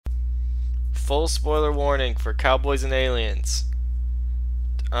full spoiler warning for Cowboys and Aliens.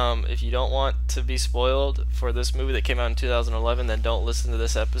 If you don't want to be spoiled for this movie that came out in 2011, then don't listen to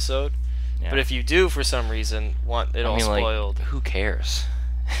this episode. Yeah. But if you do, for some reason, want it all spoiled, like, who cares?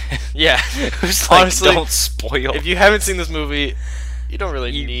 Yeah. Who's like, Honestly, don't spoil. if you haven't seen this movie, you don't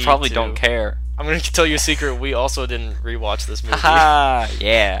really You need probably to. don't care. I'm going to tell you a secret. We also didn't rewatch this movie. Haha,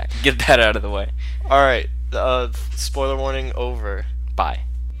 yeah. Get that out of the way. Alright, spoiler warning over. Bye.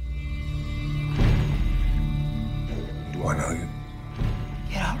 Do I know you?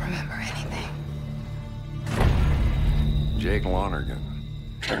 You don't remember anything. Jake Lonergan.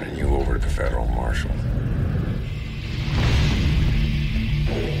 Turning you over to the federal marshal.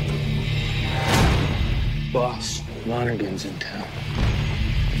 Boss, Lonergan's in town.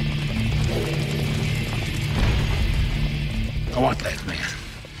 I want that man.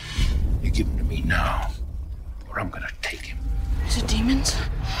 You give him to me now, or I'm gonna take him. Is it demons?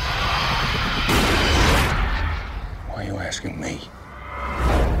 Why are you asking me?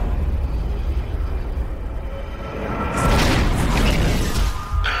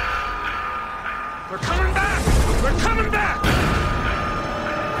 We're coming back! We're coming back!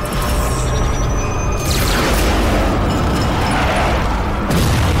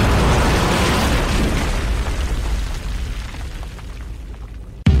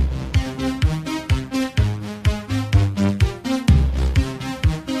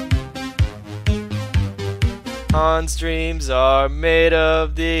 Han's dreams are made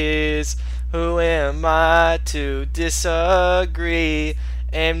of this. Who am I to disagree?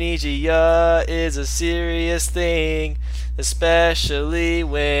 Amnesia is a serious thing, especially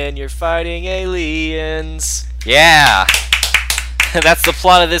when you're fighting aliens. Yeah. That's the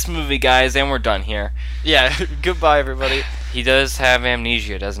plot of this movie, guys, and we're done here. Yeah, goodbye, everybody. He does have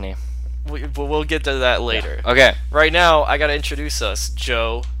amnesia, doesn't he? We'll get to that later. Okay. Right now, I gotta introduce us.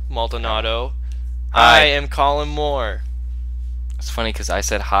 Joe Maldonado. Hi. I am Colin Moore. It's funny because I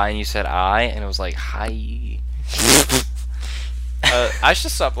said hi and you said I, and it was like, hi. I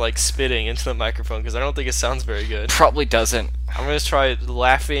should stop spitting into the microphone because I don't think it sounds very good. Probably doesn't. I'm gonna try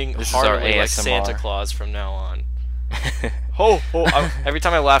laughing This is our heartily like ASMR. Santa Claus from now on. Ho ho! Every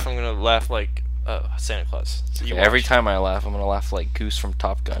time I laugh, I'm gonna laugh like Santa Claus. So you Every watch. time I laugh, I'm going to laugh like Goose from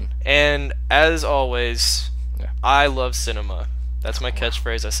Top Gun. And as always, Yeah. I love cinema. That's my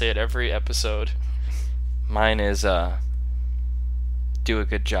catchphrase. I say it every episode. Mine is, do a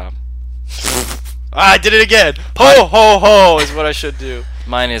good job. I did it again. Ho ho ho is what I should do.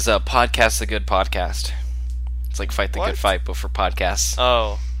 Mine is, podcast the good podcast. It's like fight the What? good fight, but for podcasts.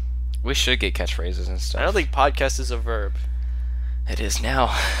 Oh, We should get catchphrases and stuff. I don't think podcast is a verb. It is now.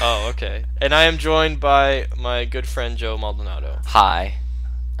 Oh, okay. And I am joined by my good friend Joe Maldonado. Hi.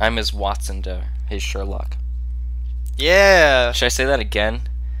 I'm his Watson to his Sherlock. Yeah. Should I say that again?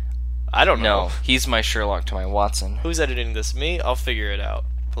 I don't know. No, he's my Sherlock to my Watson. Who's editing this? Me? I'll figure it out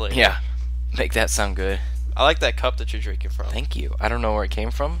later. Yeah. Make that sound good. I like that cup that you're drinking from. Thank you. I don't know where it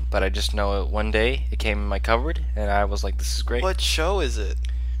came from, but I just know one day it came in my cupboard, and I was like, this is great. What show is it?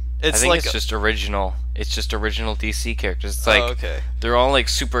 I think it's just original. It's just original DC characters. It's like, oh, okay. they're all like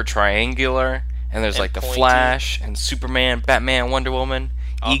super triangular, and there's And like the pointy. Flash, and Superman, Batman, Wonder Woman,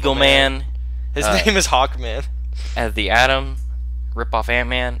 Eagle Aquaman. Man, His Uh, name is Hawkman. and the Atom, rip off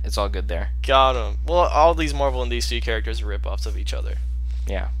Ant-Man. It's all good there. Got him. Well, all these Marvel and DC characters are rip-offs of each other.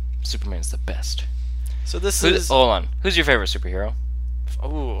 Yeah. Superman's the best. So this is... Hold on. Who's your favorite superhero?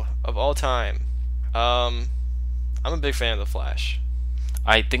 Ooh, of all time. I'm a big fan of The Flash.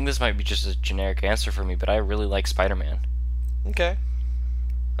 I think this might be just a generic answer for me, but I really like Spider-Man. Okay.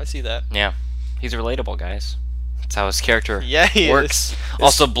 I see that. Yeah. He's relatable, guys. That's how his character Yeah, he works. is.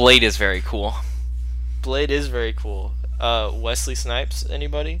 Also, Blade is very cool. Blade is very cool. Wesley Snipes,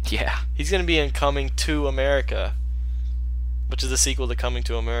 anybody? Yeah. He's going to be in Coming to America, which is the sequel to Coming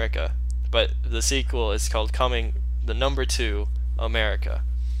to America. But the sequel is called Coming, the number 2, America.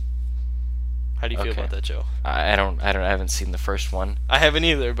 How do you feel Okay. about that, Joe? I haven't seen the first one. I haven't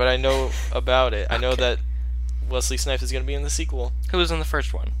either, but I know about it. I know that Wesley Snipes is going to be in the sequel. Who was in the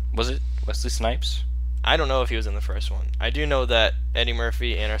first one? Was it Wesley Snipes? I don't know if he was in the first one. I do know that Eddie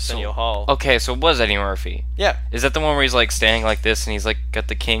Murphy and Arsenio Hall. Okay, so it was Eddie Murphy. Yeah, Is that the one where he's like standing like this and he's like got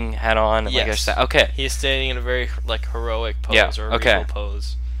the king hat on? And, Yes. Okay. he is standing in a very heroic pose Yeah, or a okay. regal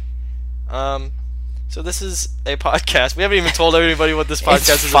pose. So this is a podcast. We haven't even told everybody what this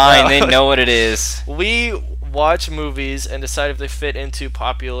podcast It's is fine. about. They know what it is. We watch movies and decide if they fit into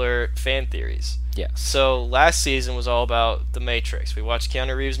popular fan theories. Yes. So last season was all about The Matrix. We watched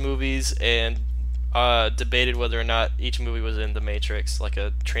Keanu Reeves movies and debated whether or not each movie was in The Matrix, like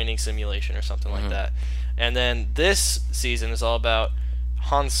a training simulation or something like that. And then this season is all about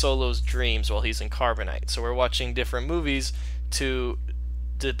Han Solo's dreams while he's in Carbonite. So we're watching different movies to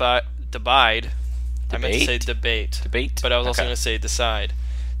I meant to say debate. But I was also Okay. going to say decide.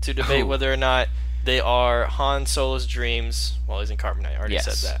 To debate Ooh. whether or not they are Han Solo's dreams while he's in Carbonite. I already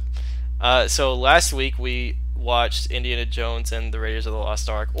Yes. said that. So last week we watched Indiana Jones and the Raiders of the Lost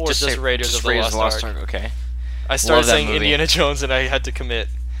Ark, or just say- Raiders of the Lost Ark. Okay. I started that saying movie. Indiana Jones and I had to commit.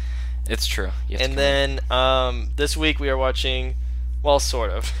 It's true. You have to And commit. then this week we are watching, well,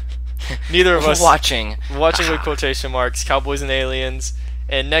 sort of. Neither of us watching with quotation marks, Cowboys and Aliens,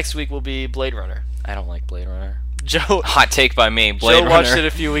 and next week will be Blade Runner. I don't like Blade Runner. Joe Hot take by me. Blade Joe Runner watched it a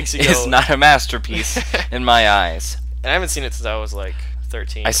few weeks ago. is not a masterpiece in my eyes. And I haven't seen it since I was like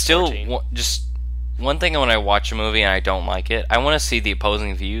 13. I or still 14. just one thing when I watch a movie and I don't like it, I want to see the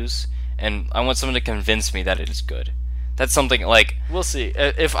opposing views, and I want someone to convince me that it is good. That's something like We'll see.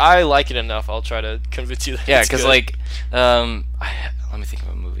 If I like it enough, I'll try to convince you that yeah, it's because good. like let me think of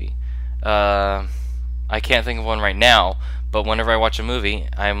a movie. I can't think of one right now. But whenever I watch a movie,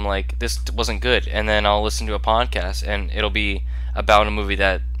 I'm like, this wasn't good, and then I'll listen to a podcast, and it'll be about a movie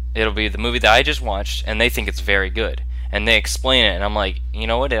it'll be the movie that I just watched, and they think it's very good, and they explain it, and I'm like, you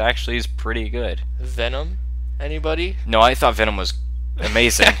know what, it actually is pretty good. Venom? Anybody? No, I thought Venom was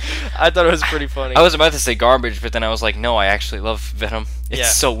amazing. I thought it was pretty funny. I was about to say garbage, but then I was like, no, I actually love Venom. It's Yeah.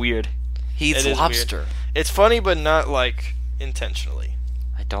 so so weird. He eats It is lobster. It's funny, but not like intentionally.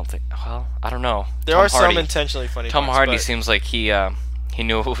 I don't think. Well, I don't know. There Tom are Hardy. some intentionally funny. Tom parts, Hardy but seems like he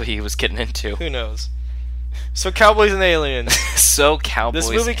knew what he was getting into. who knows? So Cowboys and Aliens. So Cowboys.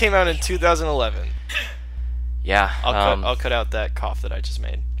 This movie came out in 2011. Yeah. I'll cut out that cough that I just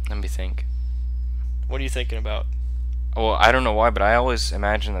made. Let me think. What are you thinking about? Well, I don't know why, but I always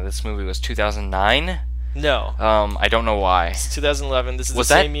imagined that this movie was 2009. No, I don't know why. it's 2011. This is Was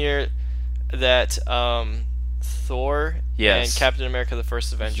the that- same year that Thor Yes. and Captain America: The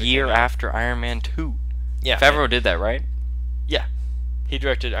First Avenger. Year came out. after Iron Man 2. Yeah, Favreau did that, right? Yeah, he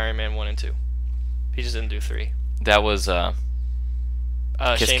directed Iron Man 1 and 2. He just didn't do 3. That was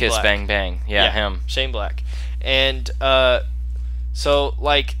Kiss Shane Kiss Black. Bang Bang. Yeah, him. Shane Black. And so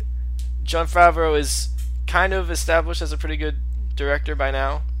like Jon Favreau is kind of established as a pretty good director by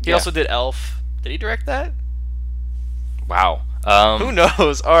now. He Yeah. also did Elf. Did he direct that? Wow. Who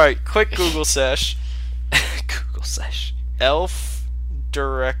knows? All right, quick Google sesh. Google sesh. Elf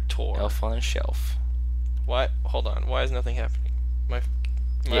director. Elf on a Shelf. What? Hold on. Why is nothing happening? My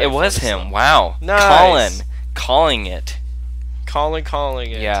Yeah, it was phone is him. slow. Wow. Nice. Calling it. Calling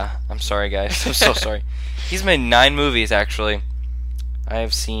it. Yeah, I'm sorry, guys. I'm so sorry. He's made 9 movies, actually. I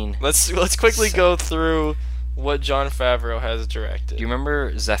have seen. Let's quickly go through what Jon Favreau has directed. Do you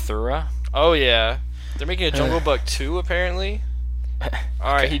remember Zathura? Oh yeah, they're making a Jungle Book 2 apparently.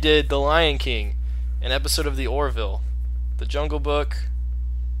 All right, Okay. he did The Lion King, an episode of The Orville, The Jungle Book,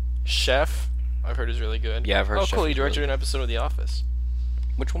 Chef. I've heard is really good. Yeah, I've heard Oh, Chef cool. He is directed really an episode of The Office.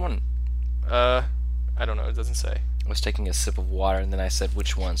 Which one? I don't know. It doesn't say. I was taking a sip of water and then I said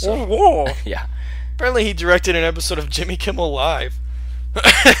which one. So Whoa. yeah, Apparently, he directed an episode of Jimmy Kimmel Live.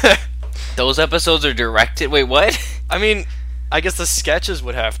 those episodes are directed. Wait, what? I mean, I guess the sketches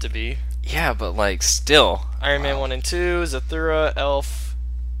would have to be Yeah, but like still. Iron Man 1 and 2, Zathura, Elf.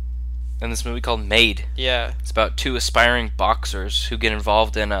 And this movie called Made. Yeah. It's about 2 aspiring boxers who get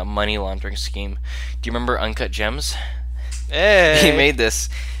involved in a money laundering scheme. Do you remember Uncut Gems? Hey. He made this.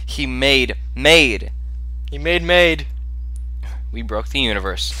 He made. He made. We broke the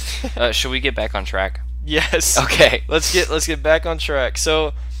universe. Should we get back on track? Yes. Okay. Let's get back on track.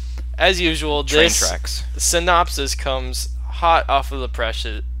 So, as usual, Train this tracks. synopsis comes hot off of the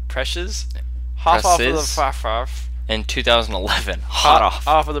presses. Hot off of the Presses? In 2011. Hot off.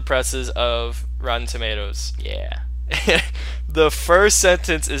 off of the presses of Rotten Tomatoes. Yeah. The first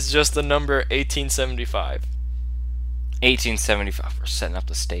sentence is just the number 1875. 1875. We're setting up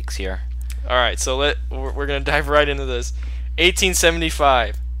the stakes here. All right, so we're gonna dive right into this.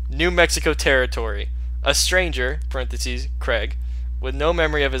 1875, New Mexico territory. A stranger (parentheses Craig), with no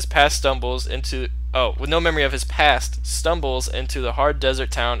memory of his past stumbles into the hard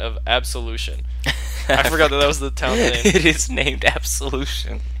desert town of Absolution. I forgot that was the town name. It is named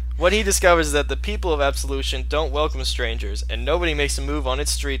Absolution. What he discovers is that the people of Absolution don't welcome strangers, and nobody makes a move on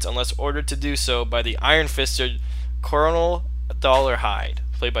its streets unless ordered to do so by the iron-fisted Colonel Dollarhide,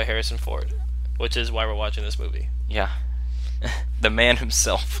 played by Harrison Ford, which is why we're watching this movie. Yeah. The man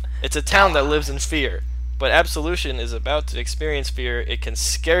himself. It's a town that lives in fear, but Absolution is about to experience fear it can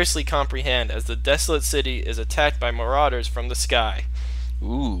scarcely comprehend as the desolate city is attacked by marauders from the sky.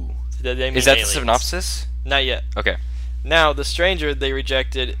 Ooh. They mean Is that aliens. the synopsis? Not yet. Okay. Now, the stranger they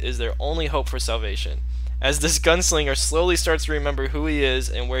rejected is their only hope for salvation. As this gunslinger slowly starts to remember who he is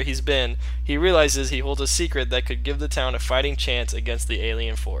and where he's been, he realizes he holds a secret that could give the town a fighting chance against the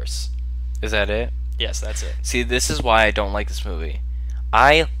alien force. Is that it? Yes, that's it. See, this is why I don't like this movie.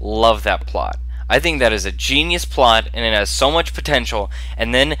 I love that plot. I think that is a genius plot, and it has so much potential,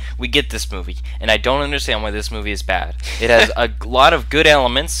 and then we get this movie, and I don't understand why this movie is bad. It has a lot of good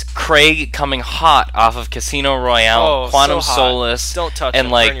elements. Craig coming hot off of Casino Royale, Oh, Quantum so hot. Solace, Don't touch and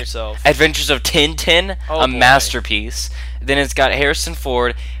it, like burn yourself. Adventures of Tintin, Oh, a boy. masterpiece. Then it's got Harrison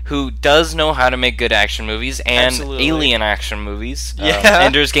Ford, who does know how to make good action movies and Absolutely. alien action movies. Yeah.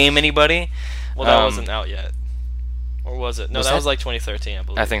 Ender's Game, anybody? Well, that wasn't out yet. Or was it? No, Was that that? was like 2013, I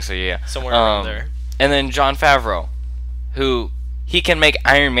believe. I think so, yeah. Somewhere around there. And then Jon Favreau, who he can make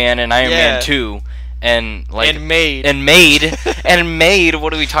Iron Man and Iron Yeah. Man 2, and like And made. and made and made.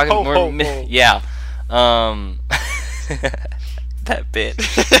 What are we talking Ho, about? ho, ho. Yeah, that bit.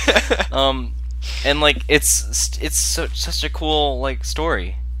 And like it's such a cool like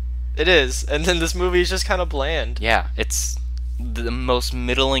story. It is. And then this movie is just kind of bland. Yeah, it's the most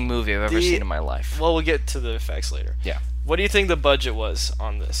middling movie I've ever The- seen in my life. Well, we'll get to the effects later. Yeah. What do you think the budget was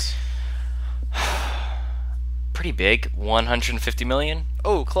on this? Pretty big, 150 million.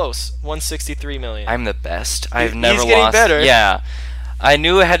 Oh, close. 163 million. I'm the best. I've He's never getting lost. better. Yeah, I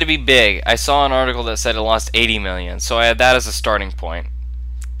knew it had to be big. I saw an article that said it lost 80 million, so I had that as a starting point.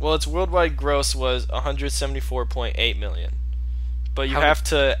 Well, its worldwide gross was 174.8 million. But you How- have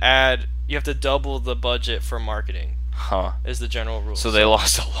to double the budget for marketing. Huh. Is the general rule. So they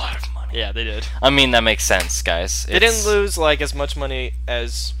lost a lot of money. Yeah, they did. I mean, that makes sense, guys. They didn't lose like as much money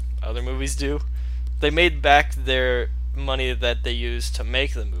as other movies do. They made back their money that they used to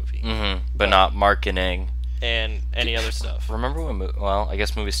make the movie But not marketing. and any other stuff. Remember when? Well, I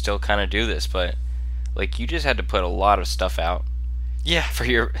guess movies still kind of do this, but like you just had to put a lot of stuff out Yeah, for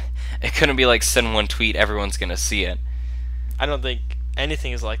your. It couldn't be like send one tweet, everyone's gonna see it. I don't think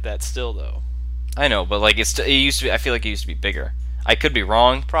anything is like that still though. I know, but like it used to be. I feel like it used to be bigger. I could be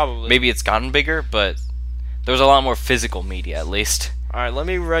wrong. Probably. Maybe it's gotten bigger, but there was a lot more physical media, at least. All right, let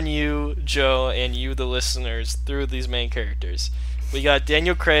me run you, Joe, and you, the listeners, through these main characters. We got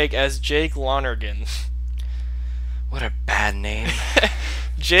Daniel Craig as Jake Lonergan. What a bad name.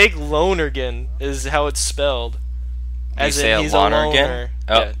 Jake Lonergan is how it's spelled. You say it he's Lonergan? a loner.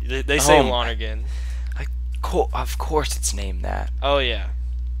 Oh. Yeah, they say Oh. Lonergan. Of course, it's named that. Oh yeah.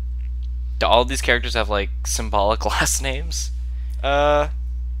 Do all these characters have like symbolic last names?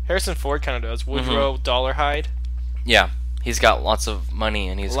 Harrison Ford kind of does. Woodrow Dollarhide. Yeah, he's got lots of money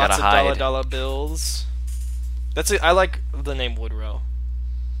and he's Lots got of a hide. dollar bills. That's it. I like the name Woodrow.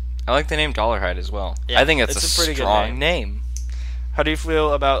 I like the name Dollarhide as well. Yeah, I think it's it's a a pretty good strong name. name. How do you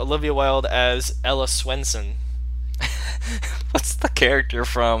feel about Olivia Wilde as Ella Swenson? What's the character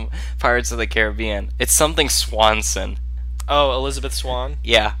from Pirates of the Caribbean? It's something Swanson. Oh, Elizabeth Swan.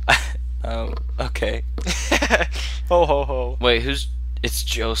 Yeah. Okay. Ho ho ho. Wait, it's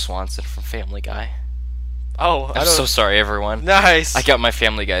Joe Swanson from Family Guy. Oh, I I'm don't. so sorry, everyone. Nice. I got my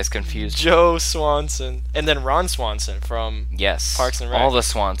Family Guys confused. Joe Swanson, and then Ron Swanson from. Yes. Parks and Rec. All the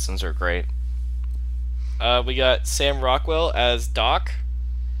Swansons are great. We got Sam Rockwell as Doc.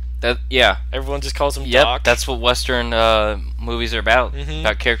 Yeah. Everyone just calls him Yep. Doc. That's what Western movies are about. Mhm.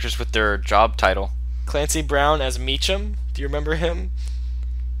 About characters with their job title. Clancy Brown as Meacham. Do you remember him?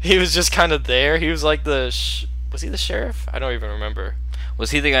 He was just kind of there. He was like was he the sheriff? I don't even remember.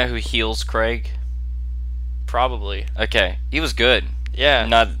 Was he the guy who heals Craig? Probably. Okay. He was good. Yeah.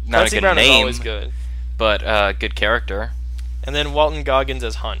 Not Clancy a good Brown name, is always good. but good character. And then Walton Goggins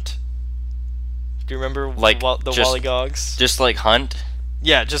as Hunt. Do you remember Like, the just- Wally Goggs? Just like Hunt.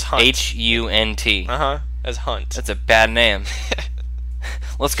 Yeah, just Hunt. Hunt. As Hunt. That's a bad name.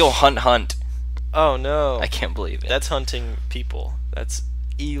 Let's go hunt. Oh no. I can't believe it. That's hunting people. That's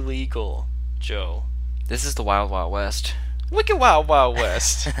illegal, Joe. This is the Wild Wild West. Look at Wild Wild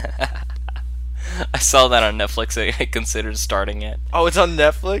West. I saw that on Netflix. I considered starting it. Oh, it's on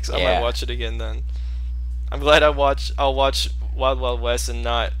Netflix? I Yeah. might watch it again then. I'm glad I'll watch Wild Wild West and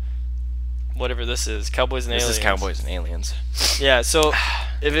not whatever this is. Cowboys and This Aliens. is Cowboys and Aliens. Yeah, so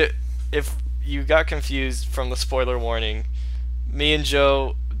if you got confused from the spoiler warning, me and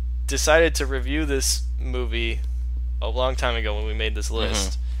Joe decided to review this movie a long time ago when we made this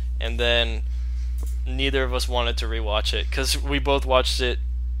list. And then neither of us wanted to rewatch it because we both watched it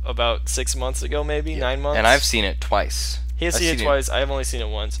about 6 months ago, maybe 9 months. And I've seen it twice. He has I've seen it twice. I have only seen it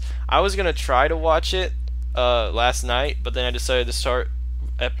once. I was gonna try to watch it last night, but then I decided to start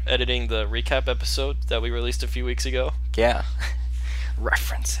editing the recap episode that we released a few weeks ago, Yeah.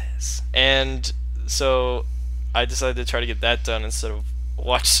 References. and so I decided to try to get that done instead of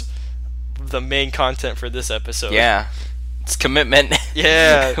watch the main content for this episode. Yeah. It's commitment.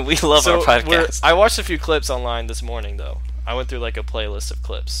 Yeah. We love our podcast. I watched a few clips online this morning though. I went through like a playlist of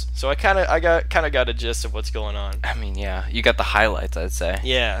clips. So I kind of got a gist of what's going on. I mean, yeah. You got the highlights, I'd say.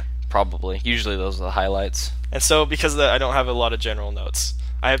 Yeah. Probably. Usually those are the highlights. And so because of that, I don't have a lot of general notes.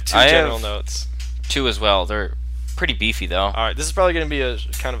 I have two general notes. 2 as well. They're pretty beefy though. All right, this is probably going to be a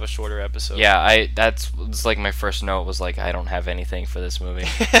kind of a shorter episode. Yeah, it's like my first note was like I don't have anything for this movie.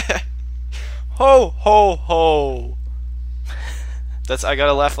 Ho ho ho. I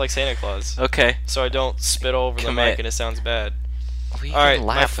gotta laugh like Santa Claus, Okay. so I don't spit all over the Commit. mic and it sounds bad. Well, you All right, can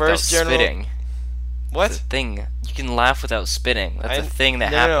my laugh without first general- spitting. What? That's the thing. You can laugh without spitting. That's a thing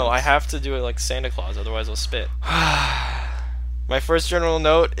that no, happens. No, I have to do it like Santa Claus, otherwise I'll spit. My first general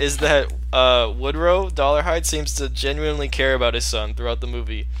note is that Woodrow Dollarhide seems to genuinely care about his son throughout the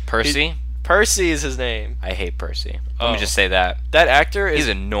movie. Percy? Percy is his name. I hate Percy. Let Oh. me just say that. That actor He's is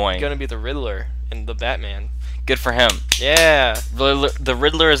annoying. gonna be the Riddler in the Batman. Good for him. Yeah. The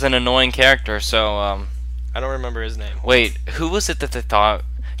Riddler is an annoying character, so, I don't remember his name. wait, who was it that they thought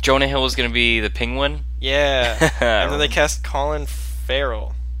Jonah Hill was going to be the Penguin? Yeah. And then they cast Colin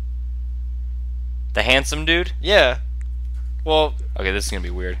Farrell. The handsome dude? Yeah. Well, Okay, this is going to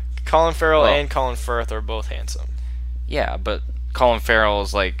be weird. Colin Farrell Well- and Colin Firth are both handsome. Yeah, but Colin Farrell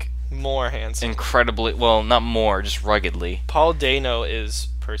is, like, More handsome. incredibly, well, not more, just ruggedly. Paul Dano is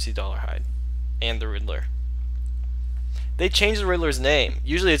Percy Dollarhide and the Riddler. They changed the Riddler's name.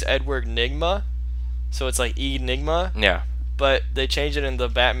 Usually it's Edward Nygma, so it's like Enigma, Yeah. but they changed it in the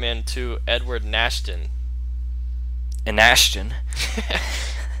Batman to Edward Nashton. And Ashton.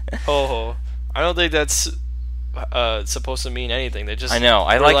 Ho ho. I don't think that's supposed to mean anything. They just I know.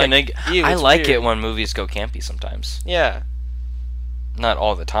 I were like "Ew, I it's like weird." it when movies go campy sometimes. Yeah. Not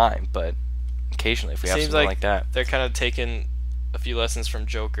all the time, but occasionally if we have Seems something like like that. They're kind of taking a few lessons from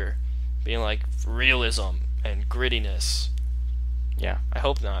Joker, being like realism and grittiness. Yeah. I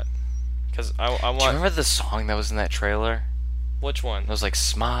hope not, because I Do you want. remember the song that was in that trailer? Which one? It was like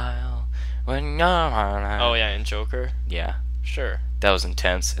 "Smile when you're on." Oh yeah, in Joker. Yeah, Sure. that was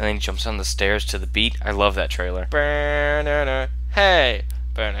intense. And then he jumps on the stairs to the beat. I love that trailer. Ba-na-na, hey.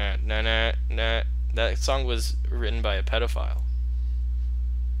 Ba-na-na-na-na. That song was written by a pedophile.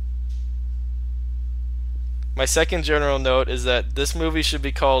 My second general note is that this movie should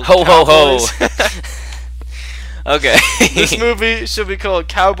be called Ho ho ho. Cowboys. Okay. This movie should be called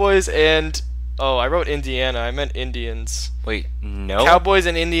Cowboys and I wrote Indiana. I meant Indians. Wait, no. Cowboys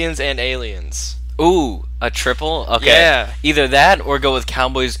and Indians and Aliens. Ooh, a triple. Okay. Yeah. Either that or go with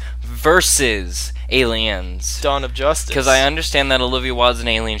Cowboys versus Aliens. Dawn of Justice. Because I understand that Olivia Wilde's an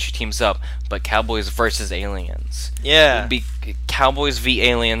alien, she teams up, but Cowboys versus Aliens. Yeah. It'd be Cowboys v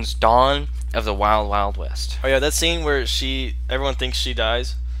Aliens, Dawn of the Wild Wild West. Oh yeah, that scene where everyone thinks she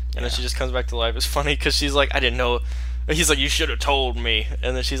dies, and then she just comes back to life is funny because she's like, I didn't know. He's like, you should have told me,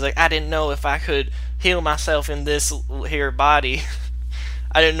 and then she's like, I didn't know if I could heal myself in this here body.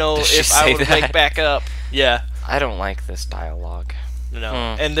 I didn't know Does she if I say would that? wake back up. Yeah, I don't like this dialogue. no,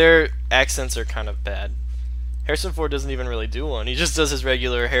 Hmm. and their accents are kind of bad. Harrison Ford doesn't even really do one. He just does his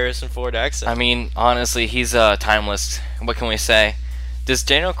regular Harrison Ford accent. I mean, honestly, he's timeless. What can we say? Does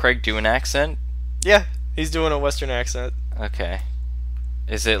Daniel Craig do an accent? Yeah, he's doing a Western accent. Okay.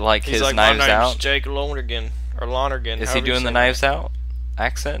 Is it like He's his like, Knives my name's Out? Jake Lonergan or Lonergan. Is he however you doing the say Knives that. Out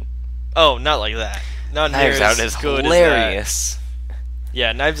accent? Oh, not like that. Not near Knives Out as is good hilarious. As that.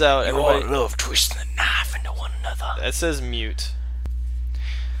 Yeah, Knives Out. Everybody, love twisting the knife into one another. that says mute.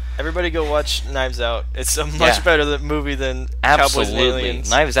 Everybody go watch Knives Out. It's a much Yeah. better movie than Cowboys and Absolutely. Aliens.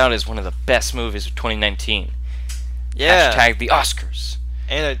 Knives Out is one of the best movies of 2019. Yeah. Hashtag the Oscars.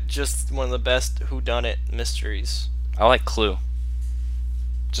 And just one of the best whodunit mysteries. I like Clue.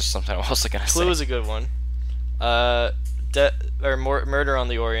 Just something I was gonna say. Clue is a good one. Murder on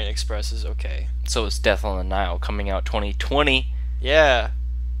the Orient Express is okay. So it's Death on the Nile coming out 2020. Yeah.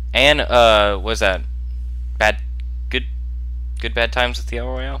 And was that good bad times at the El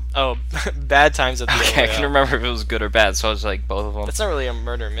Royale? Oh, Bad Times at the Okay, I Royale. couldn't remember if it was good or bad, so I was like both of them. That's not really a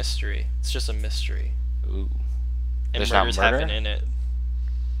murder mystery. It's just a mystery. Ooh, And There's not murders murder? happen in it.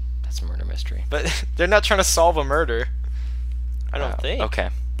 that's a murder mystery. But they're not trying to solve a murder. I don't think. Okay.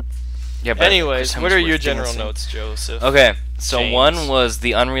 Yeah. But Anyways, Chris what are your Hemsworth general dancing. notes, Joseph? Okay, so James. one was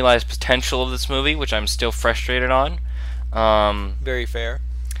the unrealized potential of this movie, which I'm still frustrated on. Very fair.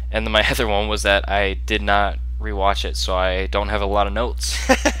 And then my other one was that I did not rewatch it, so I don't have a lot of notes.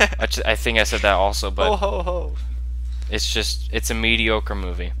 I think I said that also, but Ho ho ho. it's a mediocre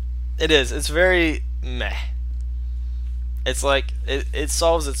movie. It is. It's very meh. It's like it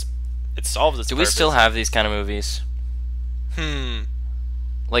solves its Do we still have these kind of movies? Hmm.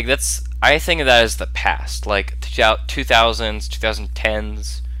 Like that's I think of that as the past, like 2000s,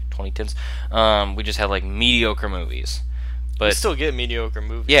 2010s, 2010s. We just had like mediocre movies, We but still get mediocre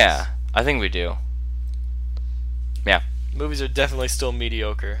movies. yeah, I think we do. Yeah, Movies are definitely still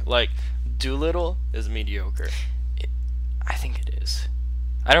mediocre. Like, Doolittle is mediocre. I think it is.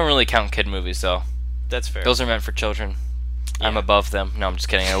 I don't really count kid movies though. That's fair. Those are meant for children. I'm Yeah. above them. No, I'm just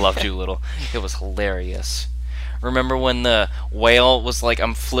kidding. I love Doolittle. It was hilarious. Remember when the whale was like,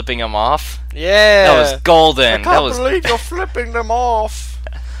 "I'm flipping him off"? Yeah. That was golden. I can't That was believe you're flipping them off.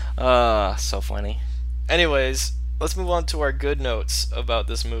 so funny. Anyways, let's move on to our good notes about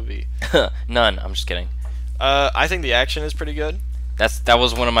this movie. None. I'm just kidding. I think the action is pretty good. That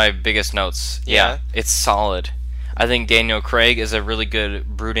was one of my biggest notes. Yeah. It's solid. I think Daniel Craig is a really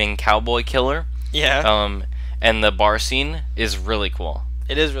good brooding cowboy killer. Yeah. And the bar scene is really cool.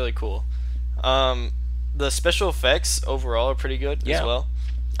 It is really cool. The special effects overall are pretty good Yeah. as well.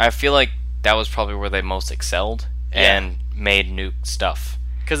 I feel like that was probably where they most excelled Yeah. and made new stuff.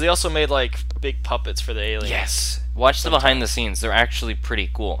 Because they also made like big puppets for the aliens. Yes. Watch the behind the scenes. They're actually pretty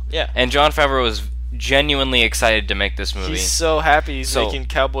cool. Yeah. And Jon Favreau was genuinely excited to make this movie. He's so happy he's So, making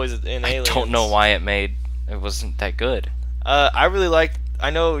cowboys and I aliens. don't know why it wasn't that good. I really like. I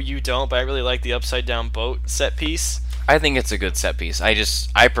know you don't, but I really like the upside down boat set piece. I think it's a good set piece.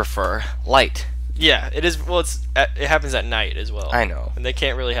 I prefer light. Yeah, it is. Well, it happens at night as well. I know. And they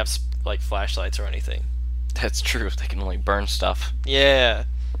can't really have like flashlights or anything. That's true. They can only burn stuff. Yeah.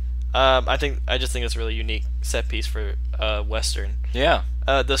 I just think it's a really unique set piece for Western. Yeah.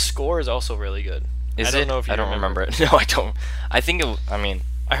 The score is also really good. Is I don't it? know if you I don't remember it. No, I don't. I think I mean,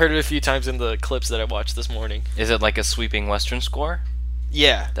 I heard it a few times in the clips that I watched this morning. is it like a sweeping Western score?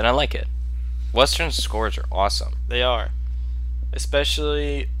 Yeah, Then I like it. Western scores are awesome. they are.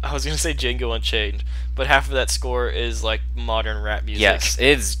 Especially, I was gonna say Django Unchained, but half of that score is like modern rap music. Yes,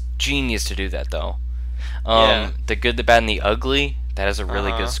 it's genius to do that though. Yeah. The Good, the Bad, and the Ugly. That is a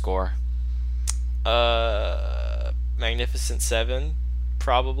really Uh-huh. good score. Magnificent Seven,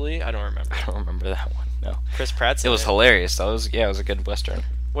 probably. I don't remember. I don't remember that one. No, Chris Pratt's it in was hilarious though. It was a good Western.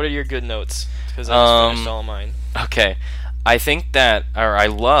 What are your good notes? Because I just finished all mine. Okay, I think that, or I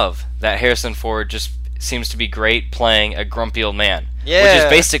love that Harrison Ford just seems to be great playing a grumpy old man. Which Yeah. is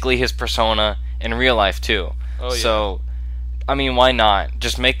basically his persona in real life too. Oh, yeah. So, I mean, why not?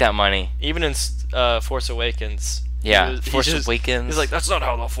 Just make that money. Even in Force Awakens. Yeah, he Force just- Awakens. He's like, that's not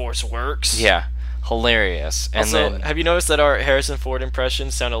how the Force works. Yeah, hilarious. And Also, then, have you noticed that our Harrison Ford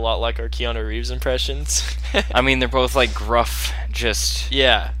impressions sound a lot like our Keanu Reeves impressions? I mean, they're both like gruff, just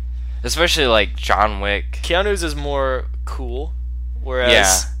yeah. especially like John Wick. Keanu's is more cool,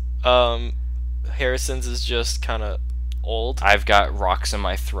 whereas Harrison's is just kind of old. I've got rocks in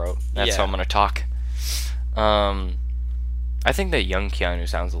my throat. That's how Yeah. I'm gonna talk. I think that young Keanu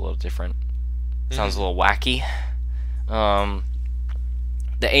sounds a little different. Sounds a little wacky.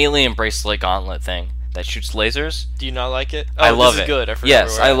 The alien bracelet gauntlet thing that shoots lasers. Do you not like it? Oh, I love this it. is good. I forgot Yes,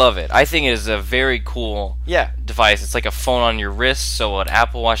 where we're I at. love it. I think it is a very cool Yeah. device. It's like a phone on your wrist, so an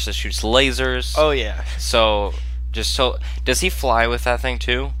Apple Watch that shoots lasers. Oh yeah. So does he fly with that thing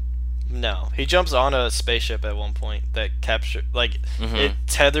too? No, he jumps on a spaceship at one point that Mm-hmm. it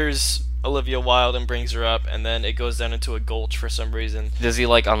tethers Olivia Wilde and brings her up, and then it goes down into a gulch for some reason. Does he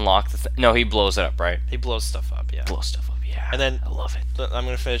like unlock the No, he blows it up, right? He blows stuff up. Yeah. Blows stuff up, yeah. And then I love it. I'm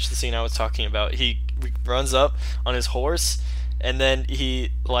gonna finish the scene I was talking about. He runs up on his horse, and then he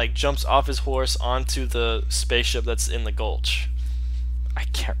like jumps off his horse onto the spaceship that's in the gulch, I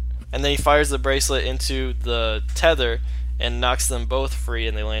can't. and then he fires the bracelet into the tether and knocks them both free,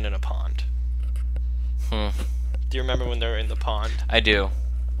 and they land in a pond. Hmm. Do you remember when they were in the pond? I do.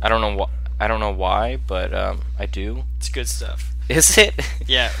 I don't know I don't know why, but I do. It's good stuff. Is it?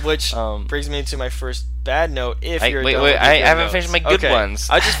 Yeah, which Um, brings me to my first bad note. If you're wait, done wait, with your I good haven't notes. finished my good Okay. ones.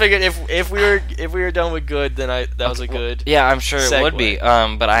 I just figured if we were done with good, then that was a good. Yeah, I'm sure it would be.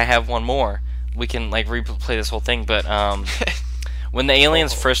 segue. But I have one more. We can like replay this whole thing. But when the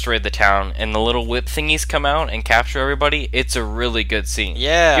aliens first raid the town and the little whip thingies come out and capture everybody, it's a really good scene.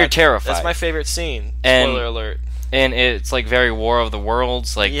 Yeah, You're terrified. That's my favorite scene. And- Spoiler alert. And it's like very War of the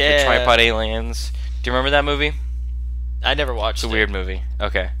Worlds, like the Yeah. tripod aliens. Do you remember that movie? I never watched It's a it. weird movie.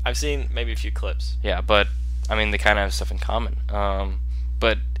 Okay. I've seen maybe a few clips. Yeah, but I mean, they kind of have stuff in common.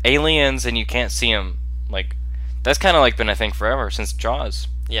 But aliens and you can't see them, like, that's kind of like been a thing forever since Jaws.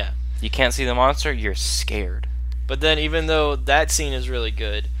 Yeah. You can't see the monster, you're scared. But then, even though that scene is really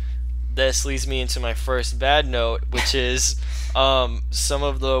good, this leads me into my first bad note, which is some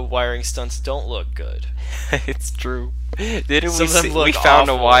of the wiring stunts don't look good. It's true. Didn't Some we of them see? look We found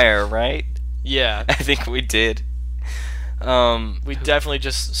a awful. wire, right? Yeah. I think we did. We definitely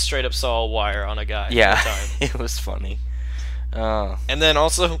just straight up saw a wire on a guy. Yeah, At the time. it was funny. And then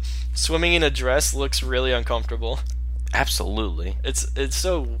also, swimming in a dress looks really uncomfortable. Absolutely. It's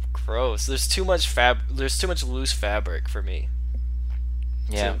so gross. There's too much loose fabric for me.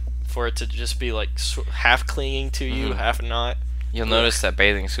 Yeah. For it to just be like half clinging to you, half not. You'll notice that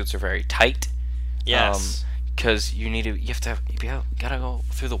bathing suits are very tight. Yes. Because you gotta go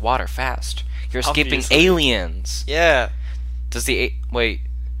through the water fast. You're escaping Obviously. aliens. Yeah. Wait,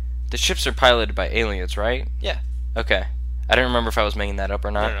 the ships are piloted by aliens, right? Yeah. Okay. I didn't remember if I was making that up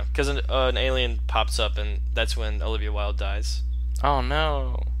or not. No. Because an alien pops up, and that's when Olivia Wilde dies. Oh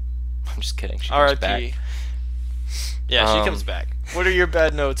no. I'm just kidding. She comes back. R.I.P. Yeah, she comes back. What are your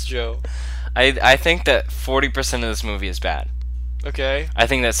bad notes, Joe? I think that 40% of this movie is bad. Okay. I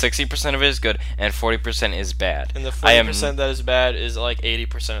think that 60% of it is good and 40% is bad. And the 40% that is bad is like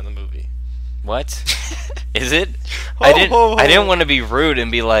 80% of the movie. What? Is it? I didn't want to be rude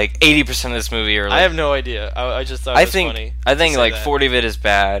and be like 80% of this movie or like I have no idea. I just thought it was funny. I think to say like that. 40 of it is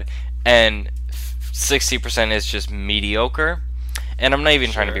bad and 60% is just mediocre. And I'm not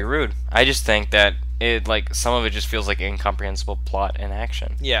even trying to be Sure. rude. I just think that it like some of it just feels like incomprehensible plot and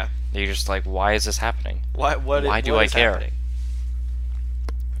action. Yeah. You're just like, why is this happening? Why do I is care? happening?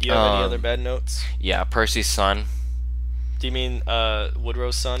 Do you have any other bad notes? Yeah, Percy's son. Do you mean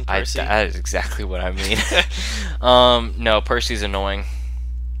Woodrow's son, Percy? That is exactly what I mean. No, Percy's annoying.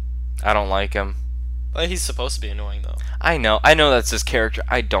 I don't like him. Well, he's supposed to be annoying though. I know that's his character.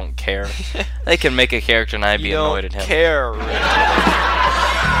 I don't care. They can make a character and I'd be You annoyed don't at him. care, Rick.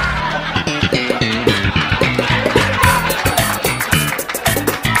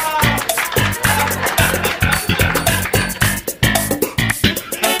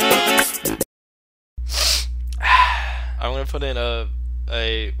 I'm gonna put in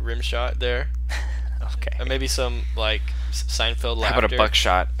a rim shot there, Okay. and maybe some like Seinfeld laughter. How about a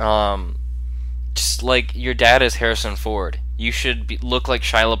buckshot? Just like your dad is Harrison Ford. You should look like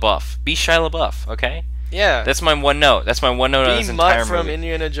Shia LaBeouf. Be Shia LaBeouf, okay? Yeah. That's my one note. That's my one note on Be this entire Mutt from movie.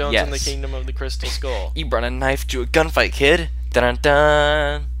 Indiana Jones and the Yes. Kingdom of the Crystal Skull. You brought a knife to a gunfight, kid. Dun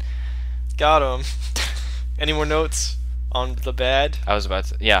dun. Got him. Any more notes on the bad? I was about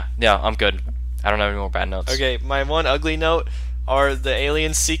to. Yeah, I'm good. I don't have any more bad notes. Okay, my one ugly note are the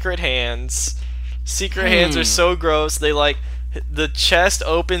aliens' secret hands. Secret hands are so gross. They like the chest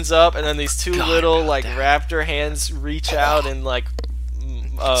opens up and then these two God, little about like that. raptor hands reach out and like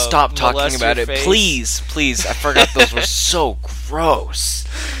Stop talking molest about your it, face. please. I forgot those were so gross.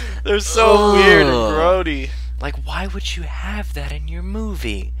 They're so weird and Ugh. grody. Like, why would you have that in your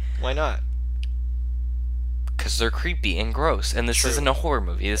movie? Why not? Because they're creepy and gross, and this True. isn't a horror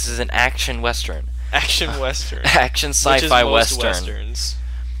movie. This is an action western, Action western. action Which is sci-fi most western. westerns.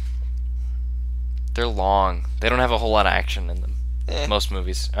 They're long. They don't have a whole lot of action in them. Eh, Most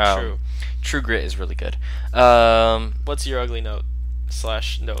movies. True. True Grit is really good. What's your ugly note /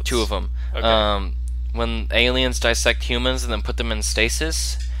 notes? Two of them. Okay. When aliens dissect humans and then put them in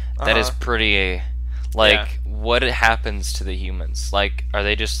stasis, that is Uh-huh. pretty. Like, Yeah. what happens to the humans? Like, are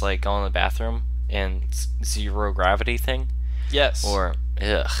they just like going to the bathroom and zero gravity thing? Yes. Or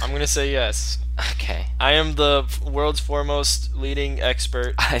ugh. I'm gonna say yes. Okay. I am the world's foremost leading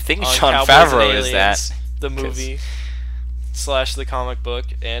expert I think on Jon Cowboys and Favreau is Aliens, that. the movie / the comic book,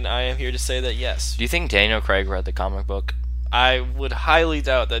 and I am here to say that yes. Do you think Daniel Craig read the comic book? I would highly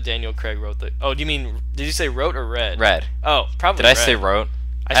doubt that Daniel Craig wrote the. Oh, do you mean? Did you say wrote or read? Read. Oh, probably. Did I read. say wrote?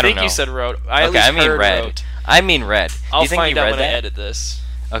 I don't think know. you said wrote. I at Okay, least I mean heard read. wrote. I mean read. Do I'll you think find he out read when that? I edit this.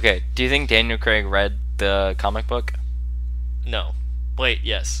 Okay. Do you think Daniel Craig read the comic book? No. Wait.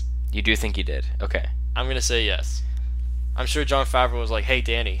 Yes. You do think he did. Okay. I'm gonna say yes. I'm sure Jon Favreau was like, "Hey,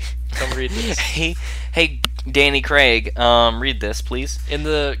 Danny, come read this." hey, Danny Craig, read this, please.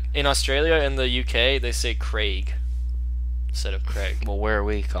 In Australia and the UK, they say Craig instead of Craig. Well, where are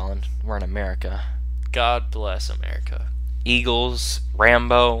we, Colin? We're in America. God bless America. Eagles,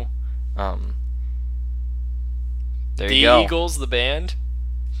 Rambo. There The you go. Eagles, the band.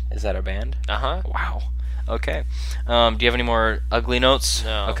 Is that a band? Uh huh. Wow. Okay. Do you have any more ugly notes?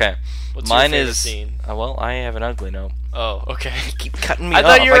 No. Okay. What's Mine your favorite is. scene? Well, I have an ugly note. Oh, okay. Keep cutting me I off.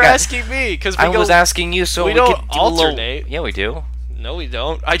 thought you were asking me because I was asking you, so we we don't could do a little- alternate. Yeah, we do. No, we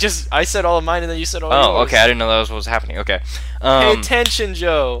don't. I said all of mine and then you said all Oh, yours. okay. I didn't know that was what was happening. Okay. Pay attention,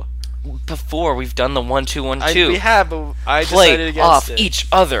 Joe. Before we've done the 1 2 1 We 2. have, but I decided Play against off it. each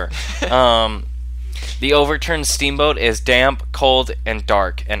other. The overturned steamboat is damp, cold, and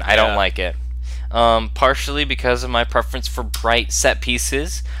dark, and I don't Yeah. like it. Partially because of my preference for bright set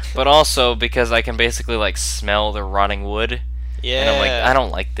pieces, but also because I can basically like smell the rotting wood. Yeah. And I'm like, I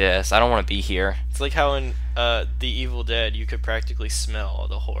don't like this. I don't want to be here. It's like how in The Evil Dead you could practically smell all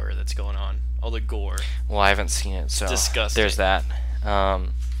the horror that's going on, all the gore. Well, I haven't seen it, so disgusting. there's that.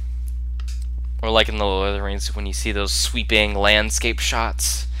 Or like in the Lord of the Rings when you see those sweeping landscape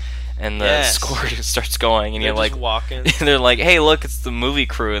shots and the Yes. score just starts going and They're you're like, just walking. they're like, hey, look, it's the movie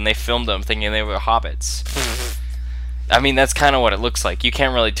crew, and they filmed them thinking they were hobbits. I mean, that's kind of what it looks like. You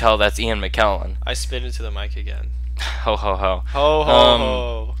can't really tell that's Ian McKellen. I spit into the mic again. Ho ho ho. Ho ho Um,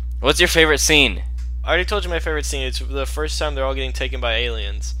 ho. What's your favorite scene? I already told you my favorite scene. It's the first time they're all getting taken by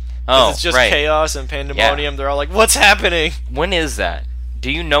aliens. 'Cause Oh, it's just right. chaos and pandemonium. They're all like, "What's happening?" When is that? Do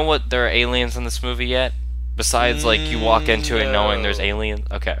you know what there are aliens in this movie yet? Besides, like, you walk into it knowing there's No. aliens.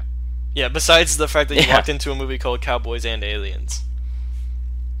 Okay. Yeah. Besides the fact that you Yeah. walked into a movie called Cowboys and Aliens.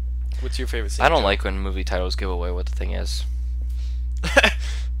 What's your favorite scene? I don't Joe? like when movie titles give away what the thing is.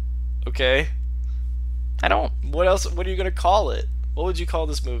 Okay. I don't. What else? What are you gonna call it? What would you call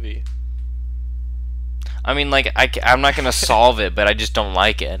this movie? I mean, like, I'm not gonna solve it, but I just don't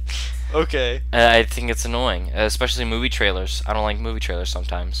like it. Okay. I think it's annoying, especially movie trailers. I don't like movie trailers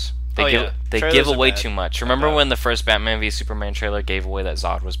sometimes. They Oh, give yeah. they Trailers give are away bad. too much. They're Remember bad. when the first Batman v Superman trailer gave away that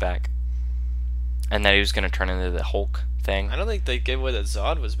Zod was back, and that he was gonna turn into the Hulk thing? I don't think they gave away that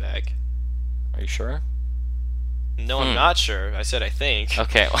Zod was back. Are you sure? No, I'm not sure. I said I think.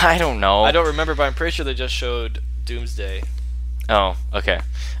 Okay, well, I don't know. I don't remember, but I'm pretty sure they just showed Doomsday. Oh, okay.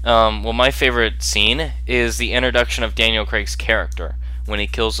 Well, my favorite scene is the introduction of Daniel Craig's character when he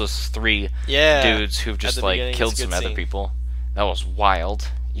kills those three Yeah. dudes who've just the like beginning, killed it's a some good other scene. people. That was wild.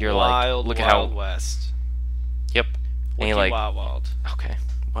 You're Wild, like, look Wild at how. West. Yep. And he Wiki like. Wild Wild. Okay.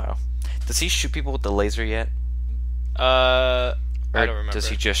 Wow. Does he shoot people with the laser yet? I Or don't remember. does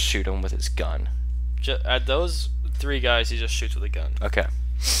he just shoot them with his gun? At those three guys, he just shoots with a gun. Okay.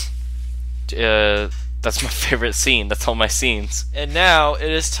 That's my favorite scene. That's all my scenes. And now it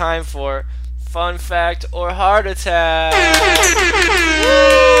is time for Fun Fact or Heart Attack.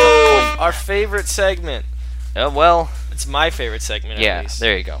 Woo! Our favorite segment. Well, It's my favorite segment. At yeah. least.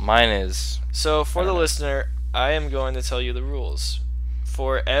 There you go. Mine is. So for I the don't know. listener, I am going to tell you the rules.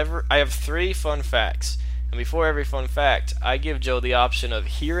 I have 3 fun facts, and before every fun fact, I give Joe the option of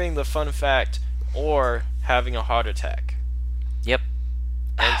hearing the fun fact or having a heart attack. Yep.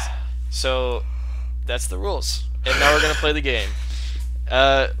 And so that's the rules. And now we're gonna play the game.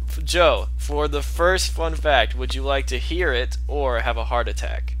 Joe, for the first fun fact, would you like to hear it or have a heart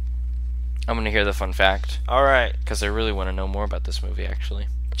attack? I'm gonna hear the fun fact All right. because I really want to know more about this movie. Actually.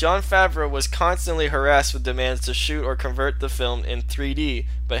 Jon Favreau was constantly harassed with demands to shoot or convert the film in 3D,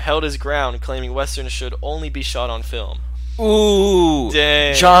 but held his ground, claiming westerns should only be shot on film. Ooh.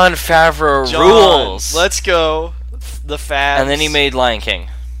 Dang. Jon Favreau John, rules. Let's go. The Fabs. And then he made Lion King.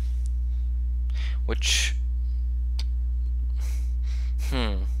 Which.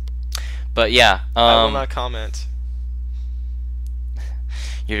 But yeah. I will not comment.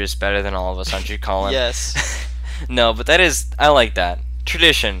 You're just better than all of us, aren't you, Colin? Yes. No, but that is. I like that.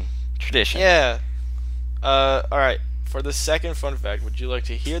 Tradition. Yeah. Alright. For the second fun fact, would you like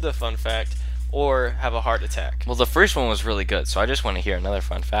to hear the fun fact or have a heart attack? Well, the first one was really good, so I just want to hear another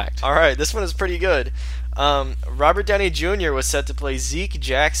fun fact. Alright, this one is pretty good. Robert Downey Jr. was set to play Zeke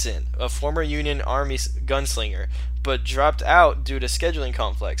Jackson, a former Union Army gunslinger, but dropped out due to scheduling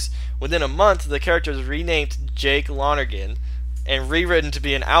conflicts. Within a month, the character was renamed Jake Lonergan and rewritten to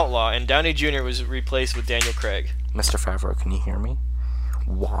be an outlaw, and Downey Jr. was replaced with Daniel Craig. Mr. Favreau, can you hear me?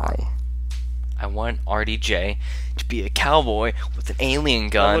 Why? I want RDJ to be a cowboy with an alien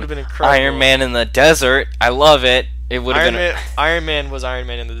gun. would've been incredible. Iron Man in the desert. I love it. It would have been Iron Man was Iron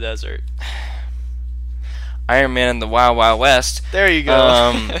Man in the desert. Iron Man in the Wild Wild West. There you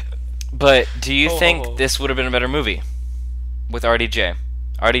go. But do you Ho, ho, think ho. this would have been a better movie with RDJ?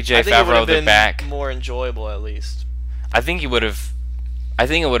 RDJ I think it would Favreau, have the been back. more enjoyable, at least. I think he would have. I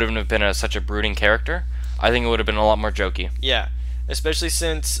think it would have been such a brooding character. I think it would have been a lot more jokey. Yeah, especially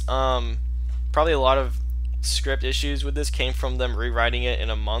since probably a lot of script issues with this came from them rewriting it in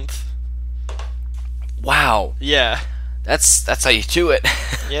a month. Wow, Yeah, that's how you do it.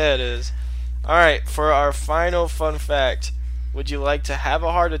 yeah, it is. All right, for our final fun fact, would you like to have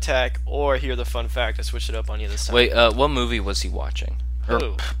a heart attack or hear the fun fact? I switched it up on you this time. Wait, what movie was he watching?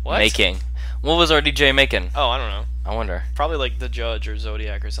 Who? What? Making? What was RDJ making? Oh, I don't know. I wonder. Probably like The Judge or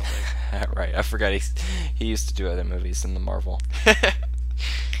Zodiac or something. Right, I forgot he used to do other movies than the Marvel.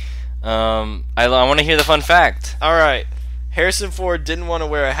 I want to hear the fun fact. All right. Harrison Ford didn't want to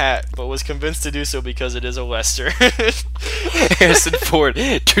wear a hat, but was convinced to do so because it is a Western. Harrison Ford,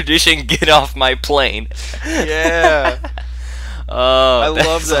 tradition, get off my plane. Yeah. I that's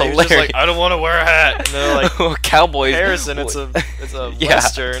love that. He was just like, I don't want to wear a hat. And they're like, cowboys. Harrison, it's a Yeah.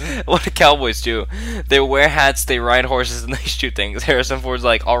 western. What do cowboys do? They wear hats, they ride horses, and they shoot things. Harrison Ford's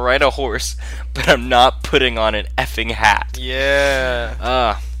like, I'll ride a horse, but I'm not putting on an effing hat.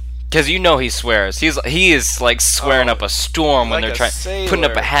 Yeah. Because you know he swears. He is like swearing up a storm when like they're putting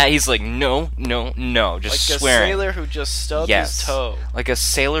up a sailor. hat. He's like, no, just Like swearing. a sailor who just stubbed Yes. his toe. Like a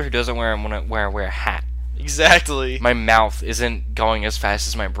sailor who doesn't wear a hat. Exactly. My mouth isn't going as fast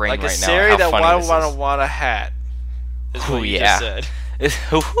as my brain like right a now. sailor How that funny this is. want a hat. Is Ooh, what you yeah. just said.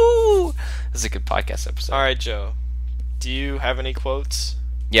 Woohoo! This is a good podcast episode. All right, Joe. Do you have any quotes?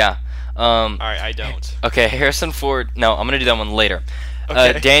 Yeah. All right, I don't. Okay, Harrison Ford. No, I'm gonna do that one later.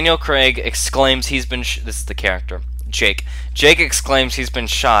 Okay. Daniel Craig exclaims he's been. This is the character, Jake. Jake exclaims he's been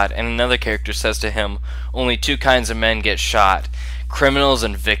shot, and another character says to him, "Only two kinds of men get shot: criminals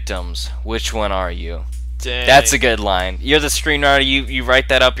and victims. Which one are you?" Dang. That's a good line. You're the screenwriter. You write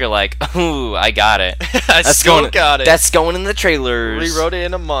that up. You're like, ooh, I got it. I still got it. That's going in the trailers. Rewrote it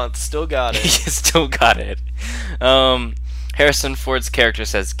in a month. Still got it. You still got it. Harrison Ford's character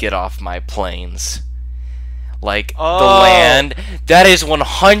says, "Get off my planes." Like the land. That is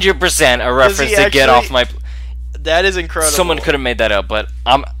 100% a reference to "Get off my." That is incredible. Someone could have made that up, but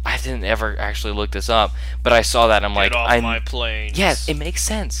I didn't ever actually look this up. But I saw that and I'm like, Get off my planes. Yes, it makes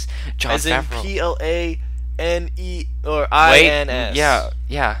sense. Jon As in Favreau. PLANE or INS.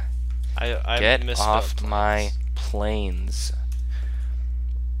 Yeah. I Get misspelled off planes. my planes.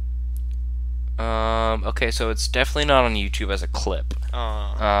 Okay, so it's definitely not on YouTube as a clip.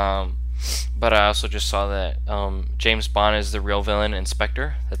 But I also just saw that James Bond is the real villain in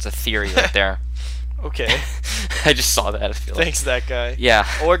Spectre. That's a theory right there. Okay. I just saw that. I feel like. Thanks, that guy. Yeah.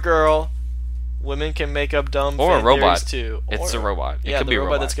 Or girl. Women can make up dumb Or a fan robot. theories too. It's Or- a robot. It yeah, could the be a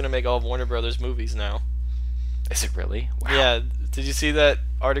robot robot. that's gonna make all of Warner Brothers movies now. Is it really? Wow. Yeah. Did you see that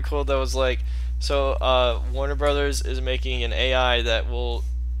article that was like, so Warner Brothers is making an AI that will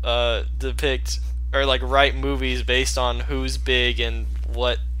depict or like write movies based on who's big and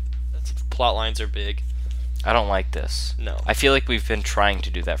what plot lines are big. I don't like this. No. I feel like we've been trying to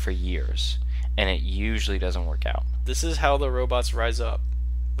do that for years, and it usually doesn't work out. This is how the robots rise up.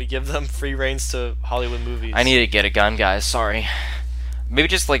 We give them free reins to Hollywood movies. I need to get a gun, guys. Sorry. Maybe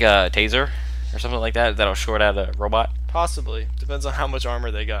just like a taser or something like that that'll short out a robot. Possibly. Depends on how much armor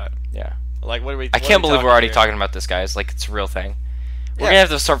they got. Yeah. Like, what are we? I can't believe we're already here? talking about this, guys. Like, it's a real thing. We're Yeah. gonna have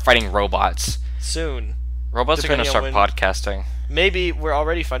to start fighting robots. Soon. Robots are gonna Depending start on podcasting. Maybe we're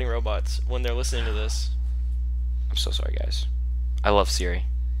already fighting robots when they're listening to this. I'm so sorry, guys. I love Siri.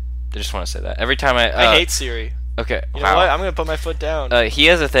 I just want to say that every time I hate Siri. Okay. You wow. know what? I'm gonna put my foot down. He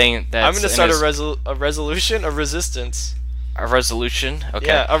has a thing that's I'm gonna in start his- a resolution, a resistance. a resolution. Okay.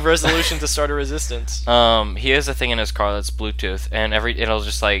 Yeah, a resolution to start a resistance. He has a thing in his car that's Bluetooth, and it'll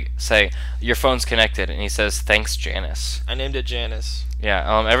just like say your phone's connected, and he says thanks, Janice. I named it Janice.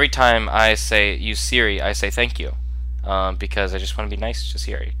 Yeah. Every time I say use Siri, I say thank you, because I just want to be nice to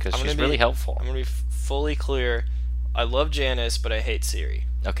Siri because I'm she's gonna really be- helpful. I'm gonna be fully clear. I love Janice, but I hate Siri.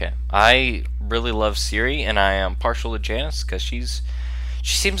 Okay. I really love Siri, and I am partial to Janice because she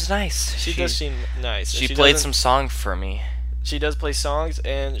seems nice. She does seem nice. and She played doesn't- some song for me. She does play songs,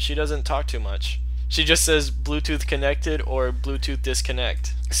 and she doesn't talk too much. She just says Bluetooth connected or Bluetooth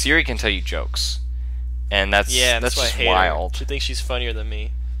disconnect. Siri can tell you jokes, and that's Yeah, that's why I just hate wild. her. She thinks she's funnier than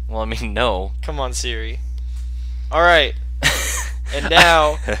me. Well, I mean, no. Come on, Siri. All right. And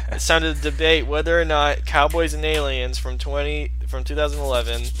now it's time to debate whether or not Cowboys and Aliens from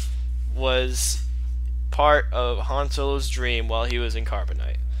 2011 was part of Han Solo's dream while he was in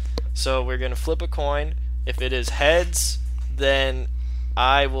Carbonite. So we're gonna flip a coin. If it is heads, then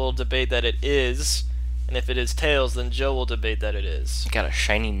I will debate that it is, and if it is tails, then Joe will debate that it is. You got a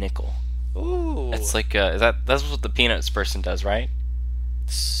shiny nickel. Ooh. It's like that's what the peanuts person does, right?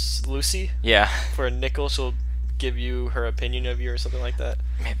 Lucy, Yeah. for a nickel, she'll give you her opinion of you or something like that.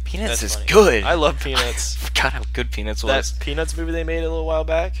 Man, Peanuts That's is funny. good. I love Peanuts. Forgot how good Peanuts That was. Peanuts movie they made a little while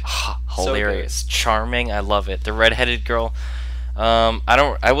back. Hilarious, charming. I love it. The redheaded girl.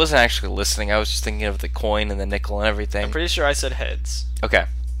 I wasn't actually listening. I was just thinking of the coin and the nickel and everything. I'm pretty sure I said heads. Okay.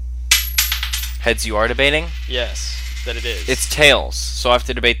 Heads, you are debating. Yes, that it is. It's tails. So I have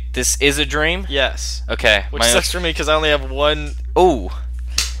to debate. This is a dream. yes, Okay. which sucks for me because I only have one Ooh.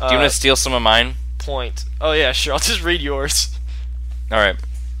 Do you want uh, to steal some of mine? point. Oh yeah, sure. I'll just read yours. All right.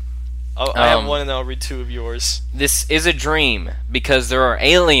 I have one, and then I'll read two of yours. This is a dream because there are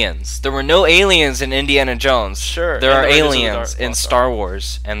aliens. There were no aliens in Indiana Jones. Sure, There and are Raiders of the aliens in Lost Star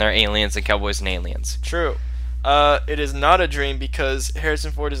Wars, and there are aliens in Cowboys and Aliens. True. It is not a dream because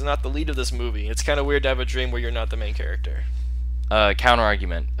Harrison Ford is not the lead of this movie. It's kind of weird to have a dream where you're not the main character. counter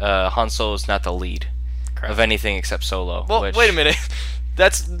argument. Han Solo is not the lead of anything except Solo. Well, which... wait a minute.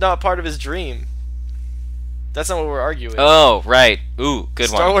 That's not part of his dream. That's not what we're arguing. Oh, right. Ooh, good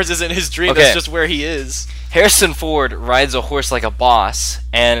one. Star Wars isn't his dream. Okay. That's just where he is. Harrison Ford rides a horse like a boss,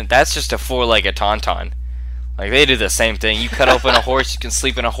 and that's just a four-legged tauntaun. Like, they do the same thing. You cut open a horse, you can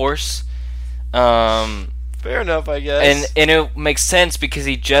sleep in a horse. Fair enough, I guess. And it makes sense because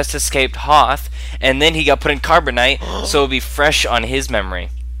he just escaped Hoth, and then he got put in carbonite, so it'll be fresh on his memory.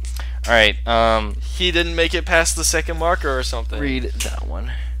 Alright, he didn't make it past the second marker or something. read that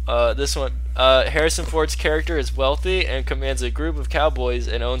one. This one. Harrison Ford's character is wealthy and commands a group of cowboys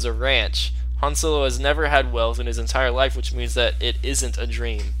and owns a ranch. Han Solo has never had wealth in his entire life, which means that it isn't a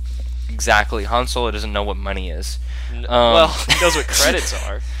dream. Exactly. Han Solo doesn't know what money is. Well, he knows what credits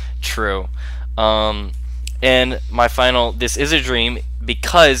are. True. And my final, this is a dream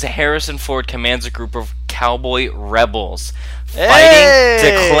because Harrison Ford commands a group of cowboy rebels fighting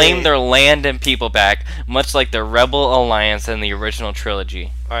to claim their land and people back, much like the Rebel Alliance in the original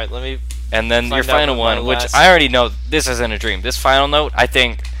trilogy. Alright, let me... And then your find out final what my one, which last- I already know this isn't a dream. This final note, I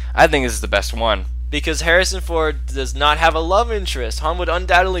think this is the best one. Because Harrison Ford does not have a love interest. Han would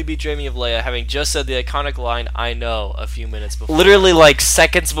undoubtedly be dreaming of Leia, having just said the iconic line, "I know," a few minutes before. Literally like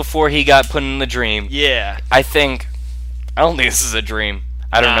seconds before he got put in the dream. Yeah. I don't think this is a dream.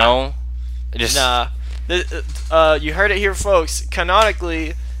 I don't know. Just Nah. You heard it here, folks.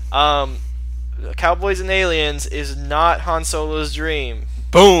 Canonically, Cowboys and Aliens is not Han Solo's dream.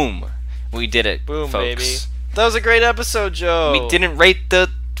 boom. We did it. Boom, folks. baby. That was a great episode, Joe. We didn't rate the.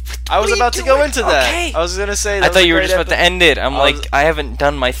 I was What are about you to go doing? into that. Okay. I was gonna say. I That was thought a you were great just about to end it. I'm I like, was- I haven't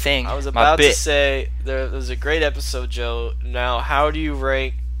done my thing. I was my about to bit. say there was a great episode, Joe. Now, how do you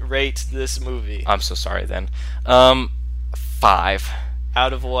rate this movie? I'm so sorry then. 5.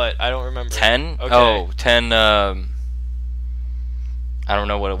 Out of what? I don't remember. 10? Okay. Oh, 10. I don't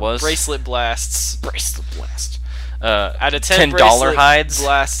know what it was. Bracelet blasts. Bracelet blast. Out of 10 $10 bracelet hides.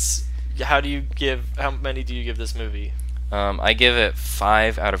 blasts, how many do you give this movie? I give it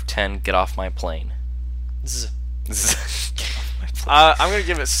 5 out of 10. Get off my plane. Zzz. Get off my plane. I'm gonna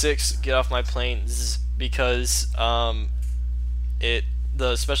give it 6. Get off my plane, zzz, because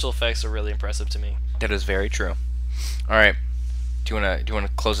the special effects are really impressive to me. That is very true. All right. Do you wanna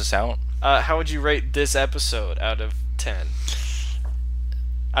close this out? How would you rate this episode out of 10?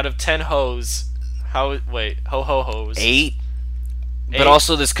 Out of 10 hoes, ho-ho-hos. 8. But 8.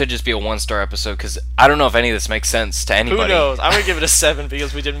 also, this could just be a 1-star episode because I don't know if any of this makes sense to anybody. Who knows? I'm gonna give it a 7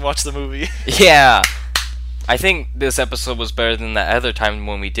 because we didn't watch the movie. Yeah. I think this episode was better than that other time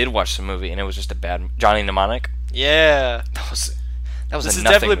when we did watch the movie and it was just a bad Johnny Mnemonic. Yeah. That was This a is nothing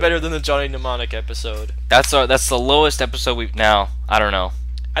definitely movie. better than the Johnny Mnemonic episode. That's the lowest episode we've now. I don't know.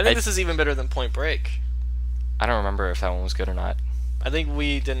 I think this is even better than Point Break. I don't remember if that one was good or not. I think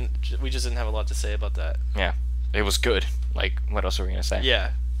we just didn't have a lot to say about that. Yeah. It was good. Like, what else are we gonna say?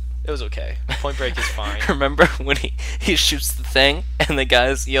 Yeah. It was okay. Point Break is fine. Remember when he shoots the thing and the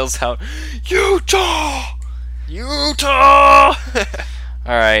guy yells out, Utah! Utah!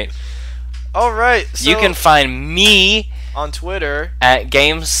 Alright. Alright, so You can find me on Twitter. at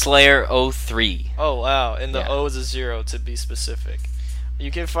GameSlayer03. Oh wow, and the Yeah. O is a 0 to be specific.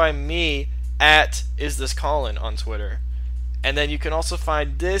 You can find me at IsThisColin on Twitter. And then you can also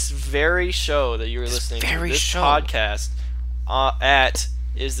find this very show that you were listening to, very this show. podcast, at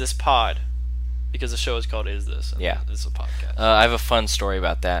IsThisPod. Because the show is called Is This. and Yeah. It's a podcast. I have a fun story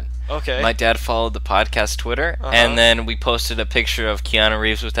about that. Okay. My dad followed the podcast Twitter, and then we posted a picture of Keanu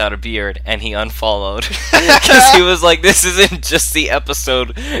Reeves without a beard, and he unfollowed because he was like, "This isn't just the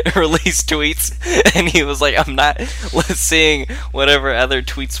episode release tweets," and he was like, "I'm not seeing whatever other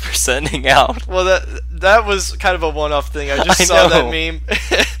tweets we're sending out." Well, that was kind of a one-off thing. I just I saw that know. meme.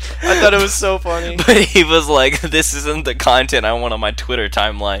 I thought it was so funny. But he was like, "This isn't the content I want on my Twitter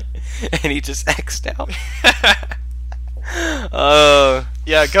timeline," and he just X'd out. Oh.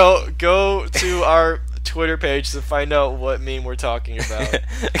 Yeah, go to our Twitter page to find out what meme we're talking about.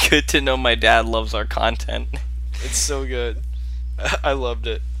 Good to know my dad loves our content. It's so good. I loved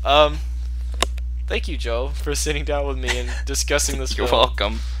it. Thank you, Joe, for sitting down with me and discussing this You're film.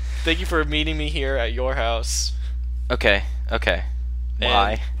 welcome. Thank you for meeting me here at your house. Okay.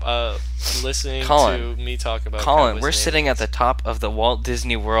 Why? And, listening Colin. to me talk about Colin, Cowboys we're and sitting at the top of the Walt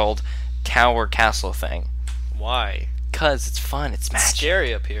Disney World Tower Castle thing. Why? Cause it's fun, it's It's magic.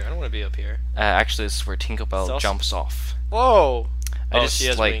 scary up here. I don't want to be up here. Actually, this is where Tinkerbell It's also- jumps off. Whoa! I Oh, just, she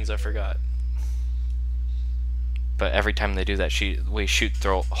has like- wings. I forgot. but every time they do that, we shoot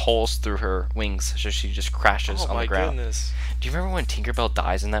through holes through her wings, so she just crashes Oh on my the ground. Goodness. Do you remember when Tinkerbell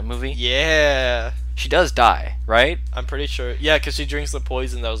dies in that movie? Yeah. She does die, right? I'm pretty sure. Yeah, because she drinks the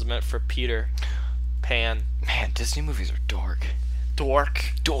poison that was meant for Peter Pan. Man, Disney movies are dark.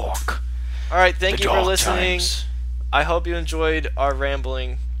 Dork. Dork. All right, thank The you for dark listening. times. I hope you enjoyed our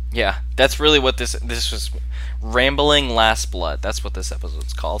rambling. Yeah, that's really what this was. Rambling Last Blood. That's what this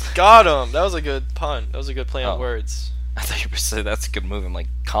episode's called. Got him. That was a good pun. That was a good play on Oh. words. I thought you were saying that's a good movie. I'm like,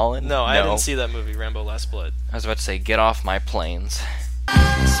 Colin? No, I didn't see that movie, Rambo Last Blood. I was about to say, get off my planes.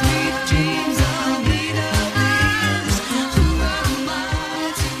 Sweet dreams